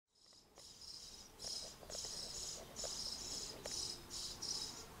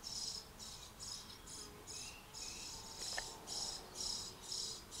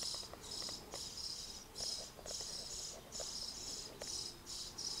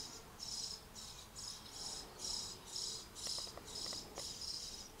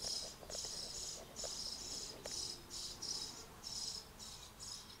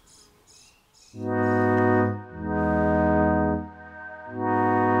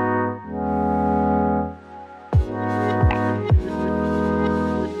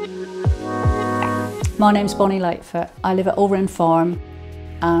My name's Bonnie Lightfoot. I live at Oren Farm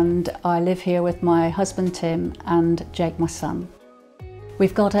and I live here with my husband Tim and Jake, my son.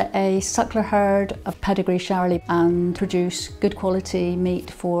 We've got a suckler herd of pedigree Charolais and produce good quality meat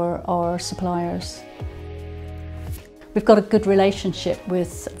for our suppliers. We've got a good relationship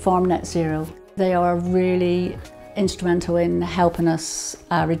with Farm Net Zero. They are really instrumental in helping us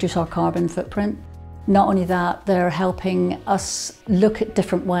reduce our carbon footprint. Not only that, they're helping us look at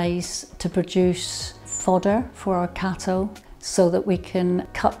different ways to produce fodder for our cattle so that we can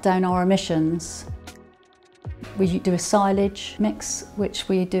cut down our emissions. We do a silage mix, which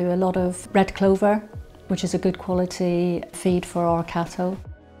we do a lot of red clover, which is a good quality feed for our cattle.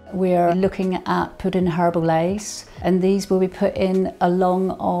 We're looking at putting herbal lays, and these will be put in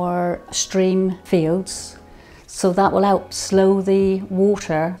along our stream fields, so that will help slow the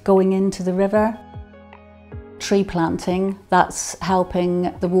water going into the river. Tree planting, that's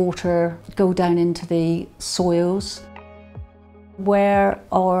helping the water go down into the soils. Where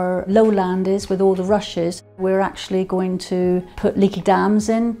our lowland is with all the rushes, we're actually going to put leaky dams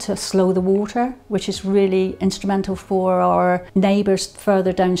in to slow the water, which is really instrumental for our neighbours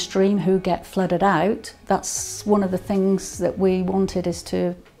further downstream who get flooded out. That's one of the things that we wanted, is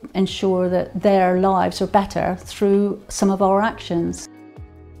to ensure that their lives are better through some of our actions.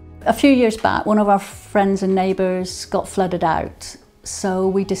 A few years back, one of our friends and neighbours got flooded out, so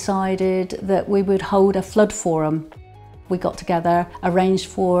we decided that we would hold a flood forum. We got together, arranged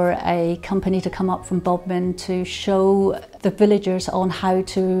for a company to come up from Bodmin to show the villagers on how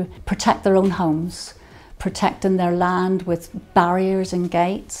to protect their own homes, protecting their land with barriers and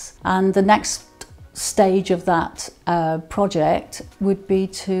gates. And the next stage of that project would be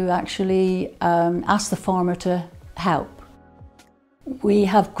to actually ask the farmer to help. We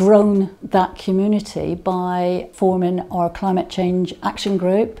have grown that community by forming our climate change action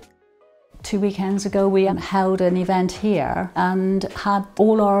group. 2 weekends ago we held an event here and had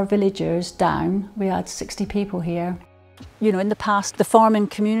all our villagers down. We had 60 people here. You know, in the past the farming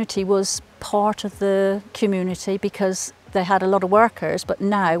community was part of the community because they had a lot of workers, but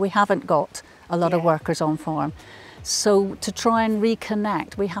now we haven't got a lot of workers on farm. So to try and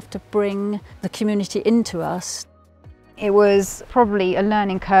reconnect, we have to bring the community into us. It was probably a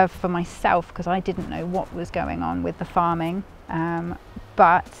learning curve for myself because I didn't know what was going on with the farming.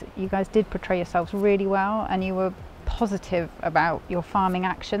 But you guys did portray yourselves really well, and you were positive about your farming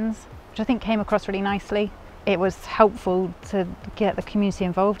actions, which I think came across really nicely. It was helpful to get the community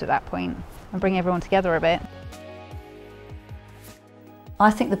involved at that point and bring everyone together a bit.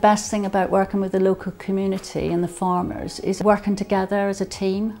 I think the best thing about working with the local community and the farmers is working together as a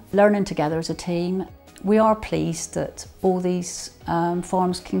team, learning together as a team. We are pleased that all these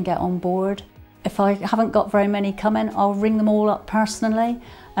farms can get on board. If I haven't got very many coming, I'll ring them all up personally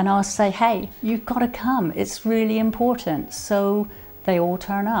and I'll say, hey, you've got to come, it's really important. So they all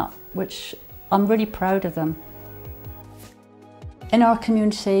turn up, which I'm really proud of them. In our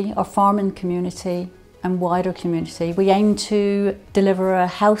community, our farming community and wider community, we aim to deliver a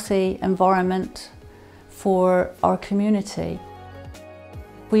healthy environment for our community.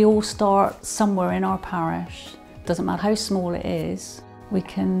 We all start somewhere in our parish. Doesn't matter how small it is, we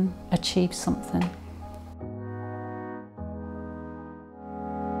can achieve something.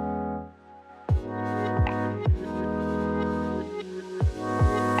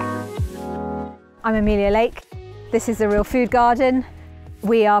 I'm Amelia Lake. This is the Real Food Garden.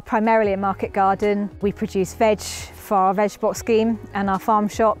 We are primarily a market garden. We produce veg for our veg box scheme and our farm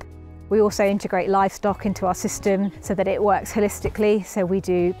shop. We also integrate livestock into our system so that it works holistically. So we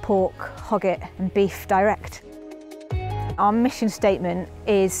do pork, hogget and beef direct. Our mission statement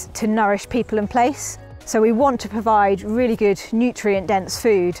is to nourish people and place. So we want to provide really good nutrient-dense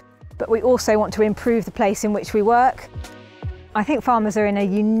food, but we also want to improve the place in which we work. I think farmers are in a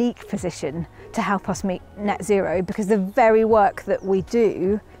unique position to help us meet net zero because the very work that we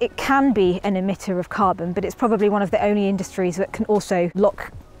do, it can be an emitter of carbon, but it's probably one of the only industries that can also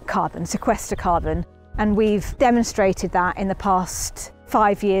lock carbon, sequester carbon. And we've demonstrated that in the past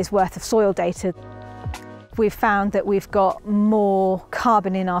 5 years worth of soil data. We've found that we've got more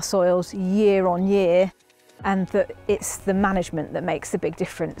carbon in our soils year on year, and that it's the management that makes the big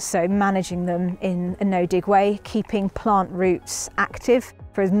difference. So managing them in a no-dig way, keeping plant roots active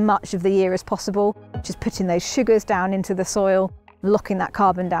for as much of the year as possible, just putting those sugars down into the soil, locking that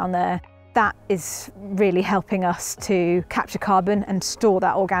carbon down there. That is really helping us to capture carbon and store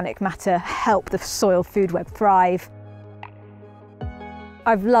that organic matter, help the soil food web thrive.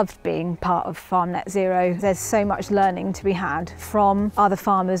 I've loved being part of Farm Net Zero. There's so much learning to be had from other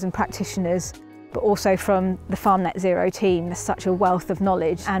farmers and practitioners, but also from the Farm Net Zero team. There's such a wealth of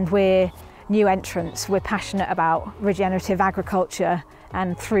knowledge, and we're new entrants. We're passionate about regenerative agriculture,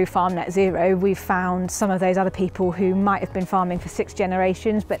 and through Farm Net Zero we've found some of those other people who might have been farming for 6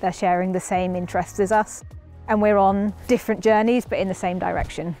 generations, but they're sharing the same interests as us, and we're on different journeys but in the same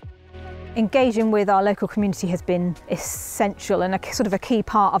direction. Engaging with our local community has been essential and a sort of a key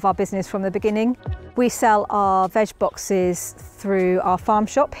part of our business from the beginning. We sell our veg boxes through our farm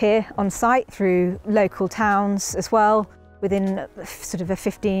shop here on site, through local towns as well, within sort of a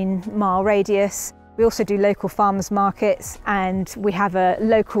 15-mile radius. We also do local farmers markets, and we have a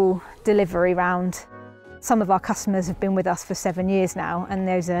local delivery round. Some of our customers have been with us for 7 years now, and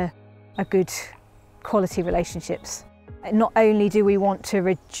those are good quality relationships. Not only do we want to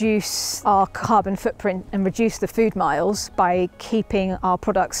reduce our carbon footprint and reduce the food miles by keeping our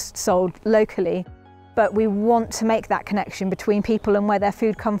products sold locally, but we want to make that connection between people and where their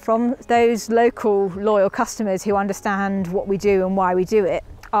food comes from. Those local loyal customers who understand what we do and why we do it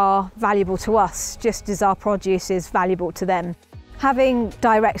are valuable to us, just as our produce is valuable to them. Having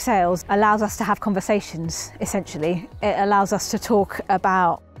direct sales allows us to have conversations, essentially. It allows us to talk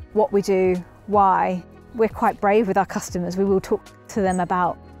about what we do, why. We're quite brave with our customers. We will talk to them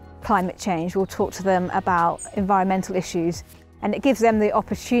about climate change, we'll talk to them about environmental issues, and it gives them the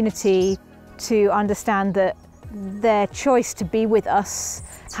opportunity to understand that their choice to be with us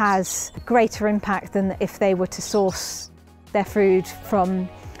has greater impact than if they were to source their food from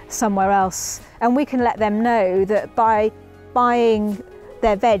somewhere else. And we can let them know that by buying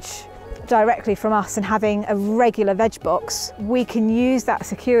their veg directly from us and having a regular veg box, we can use that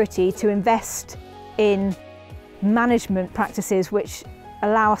security to invest in management practices which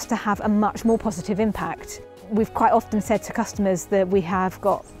allow us to have a much more positive impact. We've quite often said to customers that we have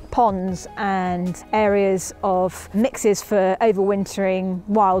got ponds and areas of mixes for overwintering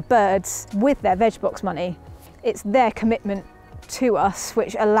wild birds with their veg box money. It's their commitment to us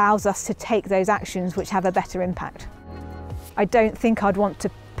which allows us to take those actions which have a better impact. I don't think I'd want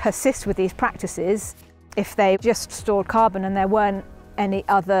to persist with these practices if they just stored carbon and there weren't any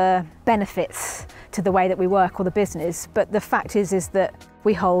other benefits to the way that we work or the business. But the fact is that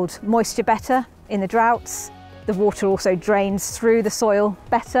we hold moisture better in the droughts. The water also drains through the soil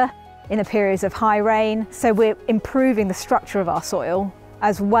better in the periods of high rain. So we're improving the structure of our soil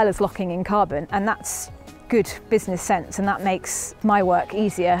as well as locking in carbon, and that's good business sense, and that makes my work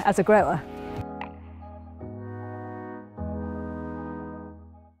easier as a grower.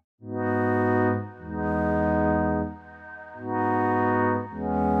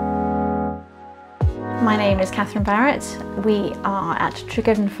 My name is Catherine Barrett. We are at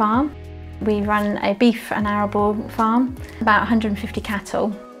Trien Farm. We run a beef and arable farm, about 150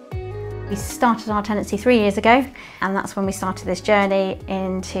 cattle. We started our tenancy 3 years ago, and that's when we started this journey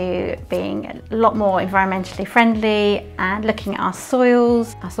into being a lot more environmentally friendly and looking at our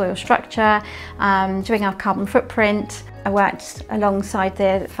soils, our soil structure, doing our carbon footprint. I worked alongside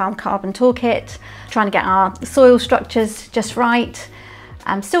the Farm Carbon Toolkit, trying to get our soil structures just right.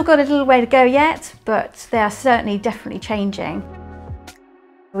 Still got a little way to go yet, but they are certainly definitely changing.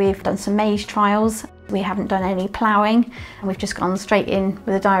 We've done some maize trials. We haven't done any ploughing, and we've just gone straight in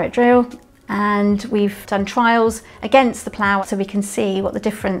with a direct drill. And we've done trials against the plough so we can see what the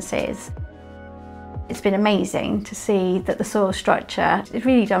difference is. It's been amazing to see that the soil structure has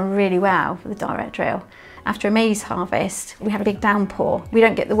really done really well with the direct drill. After a maize harvest, we had a big downpour. We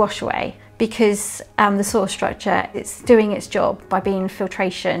don't get the wash away because the soil structure is doing its job by being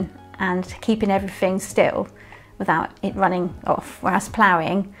filtration and keeping everything still without it running off, whereas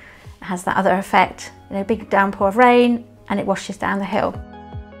ploughing has that other effect, big downpour of rain and it washes down the hill.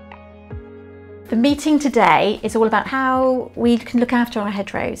 The meeting today is all about how we can look after our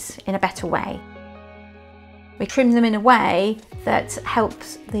hedgerows in a better way. We trim them in a way that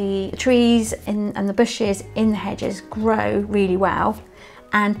helps the trees and the bushes in the hedges grow really well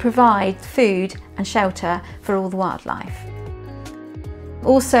and provide food and shelter for all the wildlife.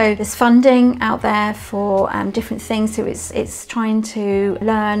 Also, there's funding out there for different things, so it's trying to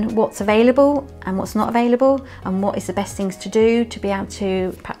learn what's available and what's not available and what is the best things to do to be able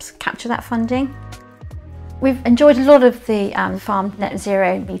to perhaps capture that funding. We've enjoyed a lot of the Farm Net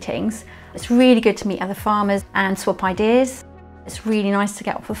Zero meetings. It's really good to meet other farmers and swap ideas. It's really nice to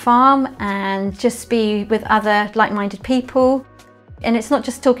get off the farm and just be with other like-minded people. And it's not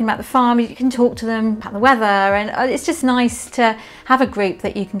just talking about the farm, you can talk to them about the weather, and it's just nice to have a group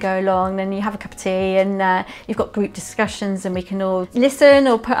that you can go along and you have a cup of tea and you've got group discussions and we can all listen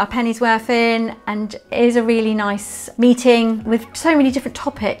or put our pennies worth in, and it is a really nice meeting with so many different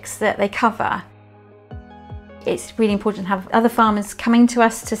topics that they cover. It's really important to have other farmers coming to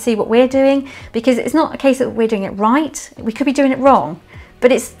us to see what we're doing, because it's not a case that we're doing it right, we could be doing it wrong.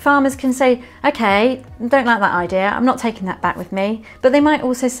 But it's farmers can say, okay, don't like that idea, I'm not taking that back with me. But they might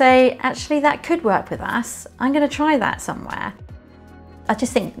also say, actually that could work with us, I'm going to try that somewhere. I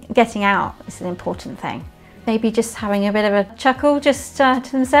just think getting out is an important thing. Maybe just having a bit of a chuckle just to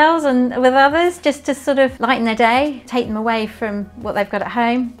themselves and with others, just to sort of lighten their day, take them away from what they've got at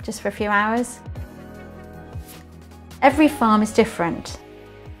home, just for a few hours. Every farm is different.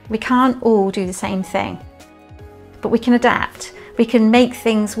 We can't all do the same thing, but we can adapt. We can make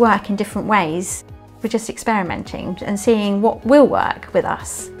things work in different ways. We're just experimenting and seeing what will work with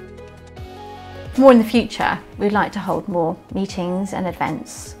us. More in the future, we'd like to hold more meetings and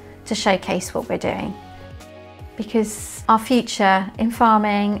events to showcase what we're doing. Because our future in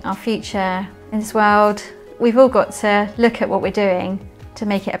farming, our future in this world, we've all got to look at what we're doing to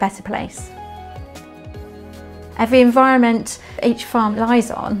make it a better place. Every environment each farm lies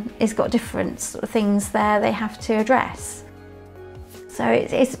on has got different sort of things there they have to address. So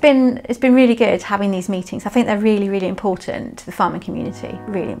it's been really good having these meetings. I think they're really, really important to the farming community,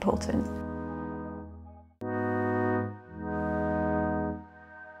 really important.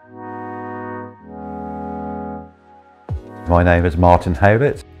 My name is Martin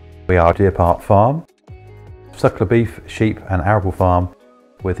Howlett. We are Deart Farm, suckler beef, sheep and arable farm,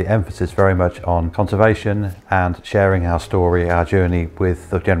 with the emphasis very much on conservation and sharing our story, our journey with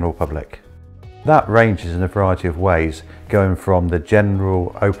the general public. That ranges in a variety of ways, going from the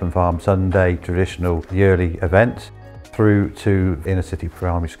general open farm Sunday traditional yearly event through to inner city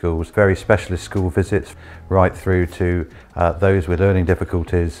primary schools, very specialist school visits, right through to those with learning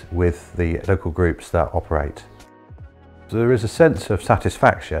difficulties with the local groups that operate. So there is a sense of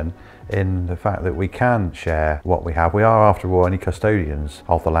satisfaction in the fact that we can share what we have. We are, after all, only custodians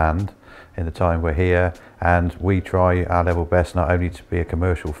of the land in the time we're here, and we try our level best not only to be a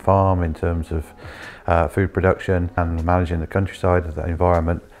commercial farm in terms of food production and managing the countryside of the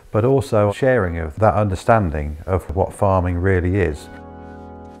environment, but also sharing of that understanding of what farming really is.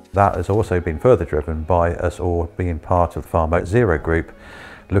 That has also been further driven by us all being part of the Farm Out Zero group,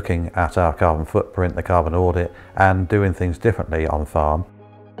 looking at our carbon footprint, the carbon audit, and doing things differently on the farm.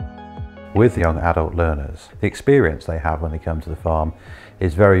 With young adult learners, the experience they have when they come to the farm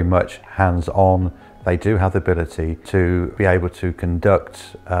is very much hands-on. They do have the ability to be able to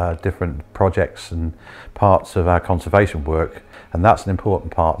conduct different projects and parts of our conservation work, and that's an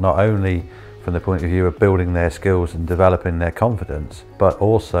important part, not only from the point of view of building their skills and developing their confidence, but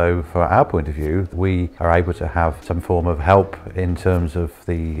also from our point of view, we are able to have some form of help in terms of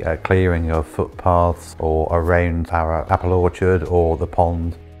the clearing of footpaths or around our apple orchard or the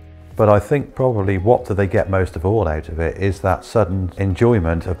pond. But I think probably what do they get most of all out of it is that sudden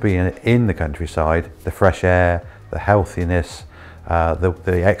enjoyment of being in the countryside, the fresh air, the healthiness,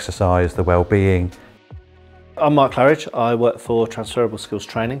 the exercise, the well-being. I'm Mark Claridge. I work for Transferable Skills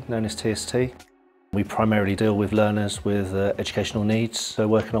Training, known as TST. We primarily deal with learners with educational needs, so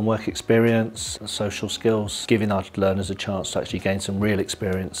working on work experience, social skills, giving our learners a chance to actually gain some real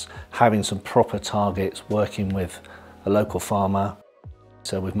experience, having some proper targets, working with a local farmer.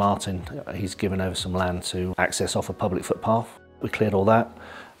 So with Martin, he's given over some land to access off a public footpath. We cleared all that,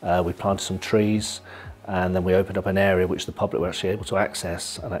 we planted some trees, and then we opened up an area which the public were actually able to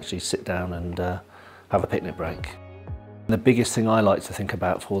access and actually sit down and have a picnic break. The biggest thing I like to think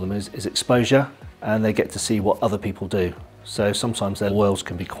about for them is exposure, and they get to see what other people do. So sometimes their worlds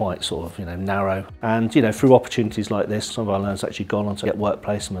can be quite sort of, narrow. And, through opportunities like this, some of our learners actually gone on to get work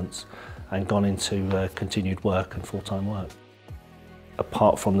placements and gone into continued work and full-time work.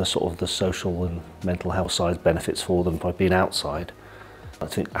 Apart from the sort of the social and mental health side benefits for them by being outside, I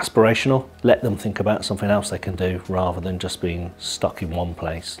think aspirational, let them think about something else they can do rather than just being stuck in one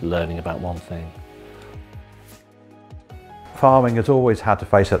place, learning about one thing. Farming has always had to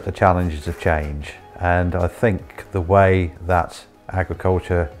face up the challenges of change, and I think the way that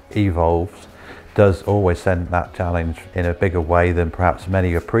agriculture evolves does always send that challenge in a bigger way than perhaps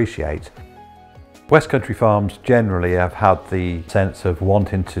many appreciate. West Country farms generally have had the sense of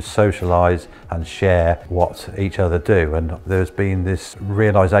wanting to socialise and share what each other do, and there's been this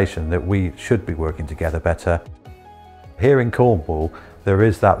realisation that we should be working together better. Here in Cornwall, there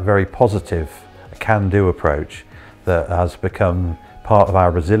is that very positive can-do approach that has become part of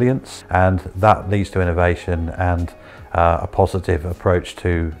our resilience, and that leads to innovation and a positive approach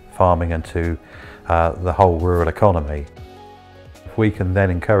to farming and to the whole rural economy. If we can then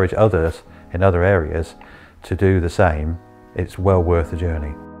encourage others in other areas to do the same, it's well worth the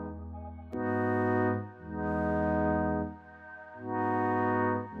journey.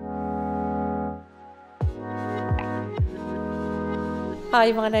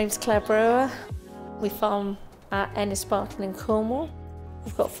 Hi, my name's Claire Brewer. We farm at Ennisbarton in Cornwall.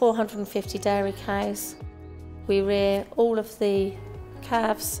 We've got 450 dairy cows. We rear all of the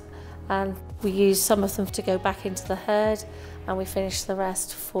calves and we use some of them to go back into the herd, and we finish the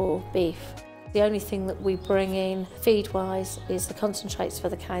rest for beef. The only thing that we bring in feed-wise is the concentrates for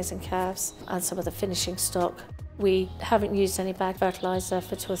the cows and calves and some of the finishing stock. We haven't used any bag fertiliser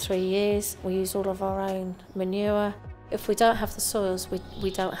for 2 or 3 years. We use all of our own manure. If we don't have the soils,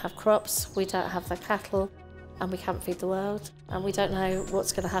 we don't have crops, we don't have the cattle, and we can't feed the world. And we don't know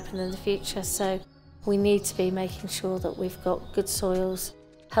what's going to happen in the future, so we need to be making sure that we've got good soils,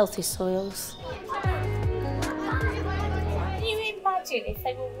 healthy soils. Can you imagine if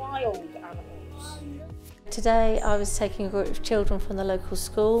they were wild animals? Today I was taking a group of children from the local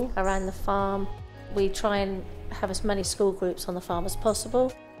school around the farm. We try and have as many school groups on the farm as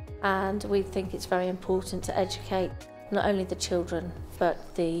possible, and we think it's very important to educate not only the children but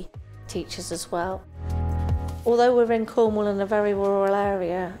the teachers as well. Although we're in Cornwall in a very rural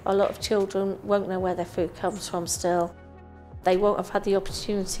area, a lot of children won't know where their food comes from still. They won't have had the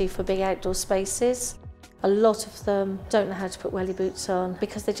opportunity for big outdoor spaces. A lot of them don't know how to put welly boots on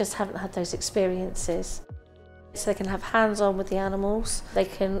because they just haven't had those experiences. So they can have hands-on with the animals, they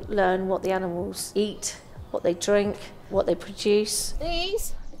can learn what the animals eat, what they drink, what they produce.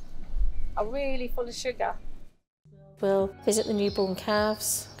 These are really full of sugar. We'll visit the newborn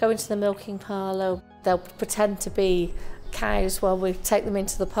calves, go into the milking parlour. They'll pretend to be cows while we take them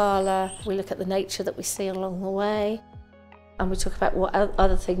into the parlour. We look at the nature that we see along the way, and we talk about what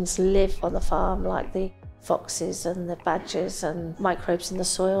other things live on the farm, like the foxes and the badgers and microbes in the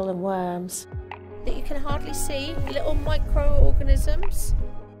soil and worms. That you can hardly see, little microorganisms.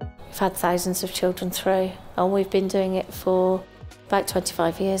 We've had thousands of children through, and we've been doing it for about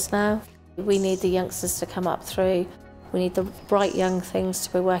 25 years now. We need the youngsters to come up through. We need the bright young things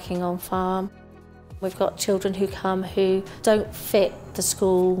to be working on farm. We've got children who come who don't fit the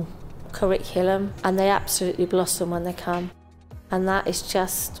school curriculum, and they absolutely blossom when they come. And that is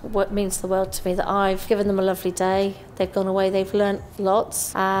just what means the world to me, that I've given them a lovely day, they've gone away, they've learnt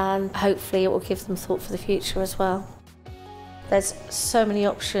lots, and hopefully it will give them thought for the future as well. There's so many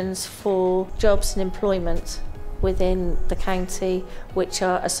options for jobs and employment within the county which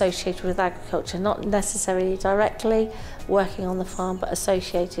are associated with agriculture, not necessarily directly working on the farm, but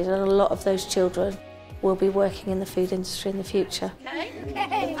associated, and a lot of those children will be working in the food industry in the future.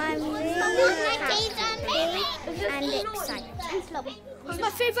 I'm really happy and excited. My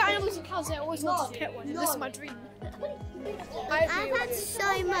favourite animals are cows. I always wanted to get one, and this is my dream. I've had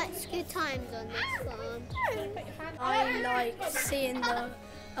so much good times on this farm. I like seeing the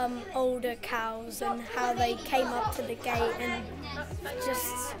older cows and how they came up to the gate and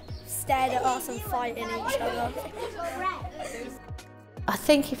just stared at us and fighting each other. I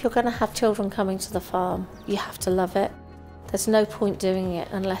think if you're going to have children coming to the farm, you have to love it. There's no point doing it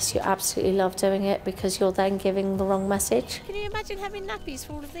unless you absolutely love doing it, because you're then giving the wrong message. Can you imagine having nappies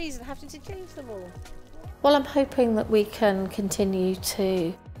for all of these and having to change them all? Well, I'm hoping that we can continue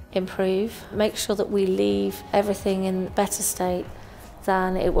to improve, make sure that we leave everything in better state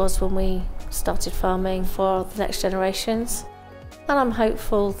than it was when we started farming for the next generations. And I'm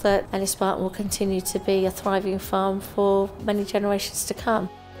hopeful that Ellis Barton will continue to be a thriving farm for many generations to come.